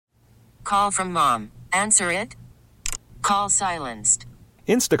call from mom. Answer it. Call silenced.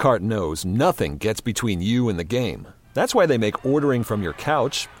 Instacart knows nothing gets between you and the game. That's why they make ordering from your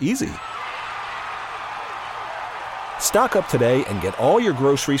couch easy. Stock up today and get all your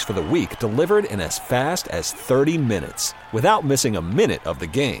groceries for the week delivered in as fast as 30 minutes without missing a minute of the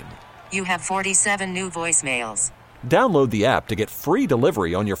game. You have 47 new voicemails. Download the app to get free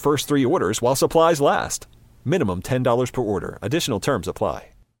delivery on your first 3 orders while supplies last. Minimum $10 per order. Additional terms apply.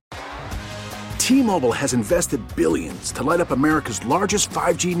 T-Mobile has invested billions to light up America's largest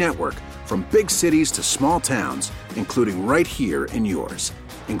 5G network, from big cities to small towns, including right here in yours.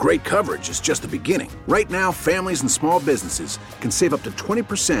 And great coverage is just the beginning. Right now, families and small businesses can save up to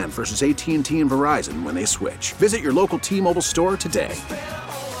 20% versus AT&T and Verizon when they switch. Visit your local T-Mobile store today.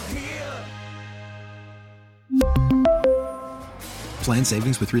 Plan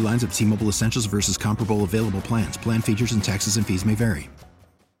savings with 3 lines of T-Mobile Essentials versus comparable available plans. Plan features and taxes and fees may vary.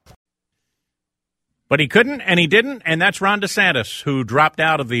 But he couldn't, and he didn't, and that's Ron DeSantis, who dropped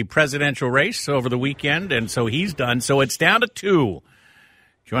out of the presidential race over the weekend, and so he's done. So it's down to 2.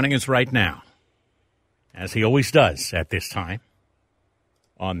 Joining us right now, as he always does at this time,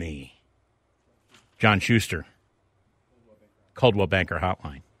 on the John Schuster Coldwell Banker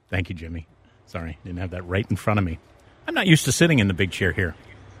Hotline. Thank you, Jimmy. Sorry, didn't have that right in front of me. I'm not used to sitting in the big chair here.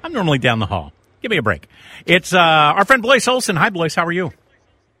 I'm normally down the hall. Give me a break. It's our friend Blois Olson. Hi, Blois. How are you?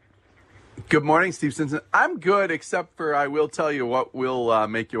 Good morning, Steve Simpson. I'm good, except for I will tell you what will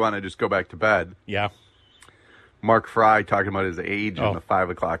make you want to just go back to bed. Yeah. Mark Fry talking about his age in the 5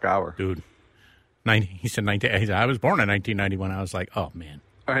 o'clock hour. Dude. He said 19. He said, I was born in 1991. I was like, oh, man.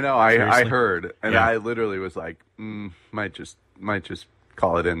 I know. I heard. And I literally was like, might just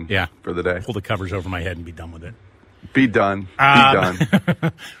call it in for the day. Pull the covers over my head and be done with it. Be done. Be done.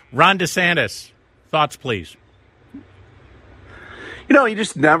 Ron DeSantis, thoughts, please. He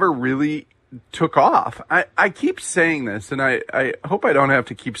just never really took off. I keep saying this, and I hope I don't have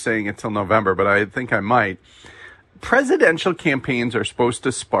to keep saying it till November, but I think I might. Presidential campaigns are supposed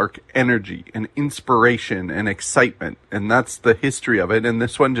to spark energy and inspiration and excitement, and that's the history of it, and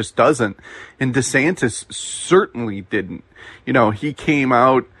this one just doesn't. And DeSantis certainly didn't. He came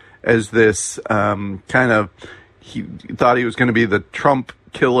out as this he thought he was going to be the Trump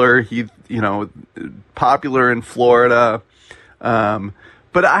killer. He, popular in Florida.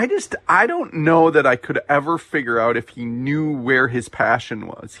 But I don't know that I could ever figure out if he knew where his passion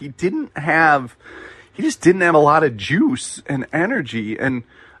was. He just didn't have a lot of juice and energy. And,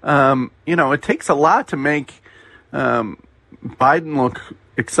 it takes a lot to make, Biden look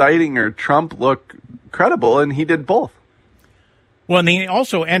exciting or Trump look credible. And he did both. Well, and he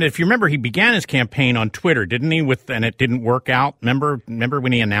also ended, if you remember, he began his campaign on Twitter, didn't he? And it didn't work out. Remember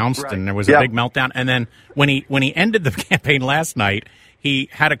when he announced and there was a big meltdown? And then when he ended the campaign last night, he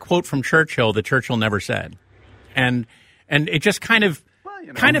had a quote from Churchill that Churchill never said. And it just kind of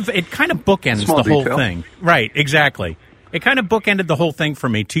bookends the whole thing. Right, exactly. It kind of bookended the whole thing for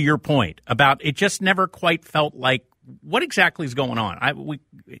me, to your point, about it just never quite felt like what exactly is going on.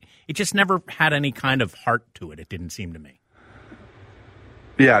 It just never had any kind of heart to it, it didn't seem to me.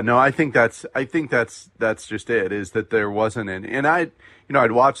 Yeah, no, I think that's just it, is that there wasn't any. And I'd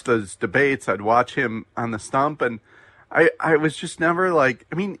watch those debates, I'd watch him on the stump, and I was just never like,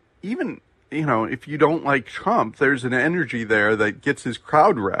 even, if you don't like Trump, there's an energy there that gets his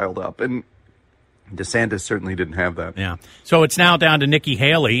crowd riled up. And DeSantis certainly didn't have that. Yeah. So it's now down to Nikki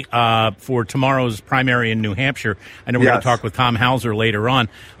Haley for tomorrow's primary in New Hampshire. I know we're going to talk with Tom Hauser later on.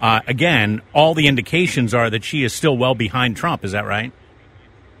 Again, all the indications are that she is still well behind Trump. Is that right?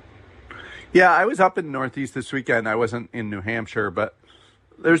 Yeah, I was up in Northeast this weekend. I wasn't in New Hampshire, but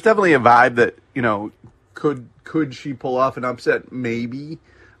there's definitely a vibe that, could she pull off an upset? Maybe.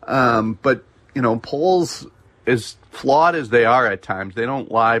 But, polls, as flawed as they are at times, they don't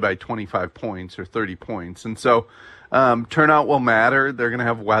lie by 25 points or 30 points. And so turnout will matter. They're going to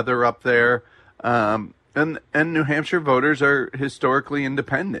have weather up there. And New Hampshire voters are historically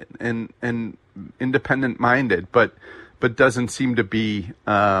independent and independent-minded, but doesn't seem to be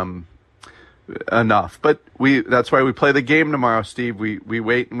enough. But that's why we play the game tomorrow, Steve. We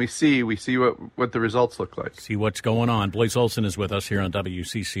wait and we see what the results look like. See what's going on. Blois Olson is with us here on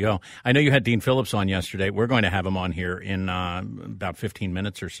WCCO. I know you had Dean Phillips on yesterday. We're going to have him on here in about 15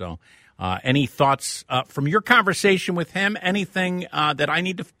 minutes or so. Any thoughts from your conversation with him? Anything that I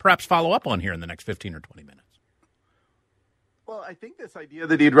need to perhaps follow up on here in the next 15 or 20 minutes? Well, I think this idea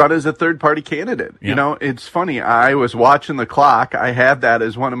that he'd run as a third-party candidate. Yeah. It's funny. I was watching the clock. I had that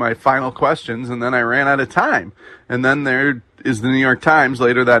as one of my final questions, and then I ran out of time. And then there is the New York Times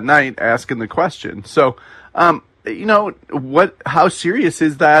later that night asking the question. So how serious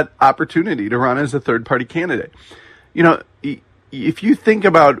is that opportunity to run as a third-party candidate? If you think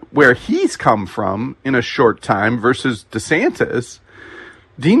about where he's come from in a short time versus DeSantis,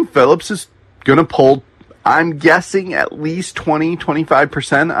 Dean Phillips is going to pull, I'm guessing, at least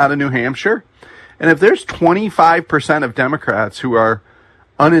 25% out of New Hampshire. And if there's 25% of Democrats who are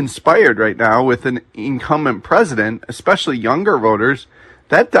uninspired right now with an incumbent president, especially younger voters,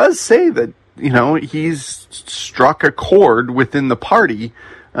 that does say that, he's struck a chord within the party.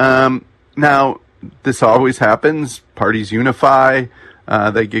 Now, this always happens. Parties unify,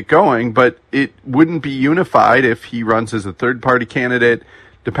 they get going, but it wouldn't be unified if he runs as a third-party candidate,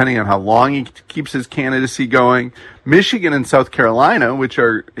 depending on how long he keeps his candidacy going. Michigan and South Carolina, which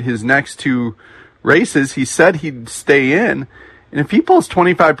are his next two races, he said he'd stay in. And if he pulls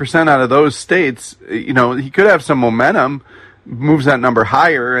 25% out of those states, he could have some momentum, moves that number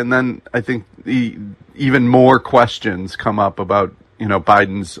higher, and then I think even more questions come up about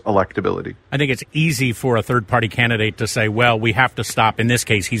Biden's electability. I think it's easy for a third-party candidate to say, well, we have to stop. In this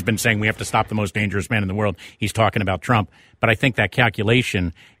case, he's been saying we have to stop the most dangerous man in the world. He's talking about Trump. But I think that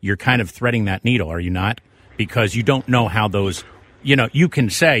calculation, you're kind of threading that needle, are you not? Because you don't know how those, you can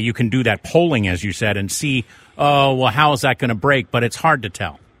do that polling, as you said, and see, how is that going to break? But it's hard to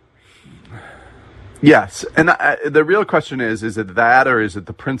tell. Yes. And the real question is it that, or is it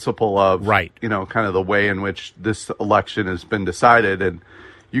the principle of, right, kind of the way in which this election has been decided? And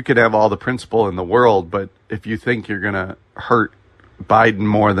you could have all the principle in the world, but if you think you're going to hurt Biden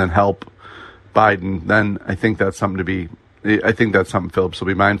more than help Biden, then I think that's something Phillips will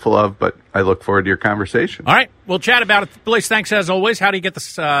be mindful of, but I look forward to your conversation. All right. We'll chat about it. Blaise, thanks as always. How do you get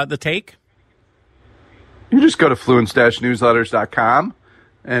this, the take? You just go to fluence-newsletters.com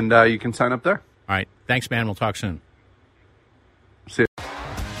and you can sign up there. All right. Thanks, man. We'll talk soon. See you.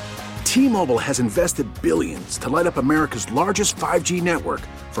 T-Mobile has invested billions to light up America's largest 5G network,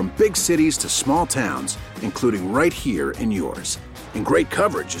 from big cities to small towns, including right here in yours. And great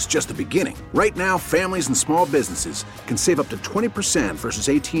coverage is just the beginning. Right now, families and small businesses can save up to 20% versus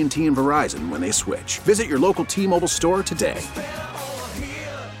AT&T and Verizon when they switch. Visit your local T-Mobile store today.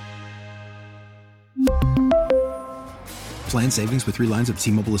 Plan savings with 3 lines of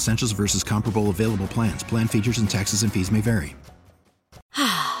T-Mobile Essentials versus comparable available plans. Plan features and taxes and fees may vary.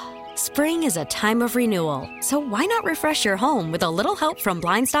 Spring is a time of renewal, so why not refresh your home with a little help from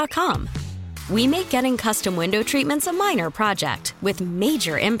Blinds.com? We make getting custom window treatments a minor project with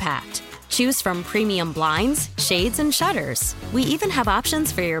major impact. Choose from premium blinds, shades, and shutters. We even have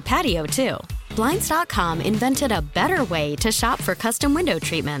options for your patio, too. Blinds.com invented a better way to shop for custom window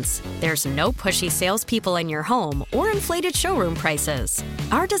treatments. There's no pushy salespeople in your home or inflated showroom prices.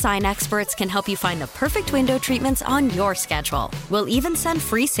 Our design experts can help you find the perfect window treatments on your schedule. We'll even send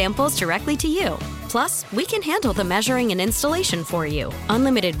free samples directly to you. Plus, we can handle the measuring and installation for you.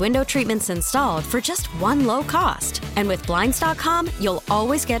 Unlimited window treatments installed for just one low cost. And with Blinds.com, you'll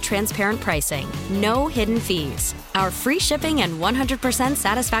always get transparent pricing. No hidden fees. Our free shipping and 100%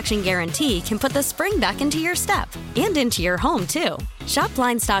 satisfaction guarantee can put the spring back into your step and into your home, too. Shop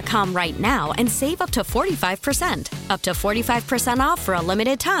Blinds.com right now and save up to 45%. Up to 45% off for a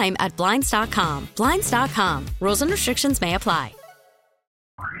limited time at Blinds.com. Blinds.com. Rules and restrictions may apply.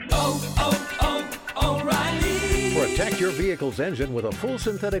 Protect your vehicle's engine with a full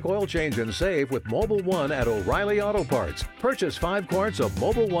synthetic oil change and save with Mobil 1 at O'Reilly Auto Parts. Purchase 5 quarts of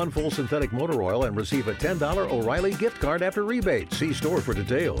Mobil 1 full synthetic motor oil and receive a $10 O'Reilly gift card after rebate. See store for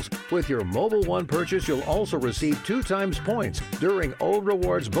details. With your Mobil 1 purchase, you'll also receive 2 times points during Old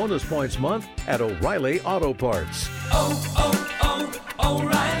Rewards Bonus Points Month at O'Reilly Auto Parts.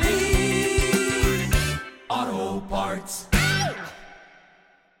 O'Reilly.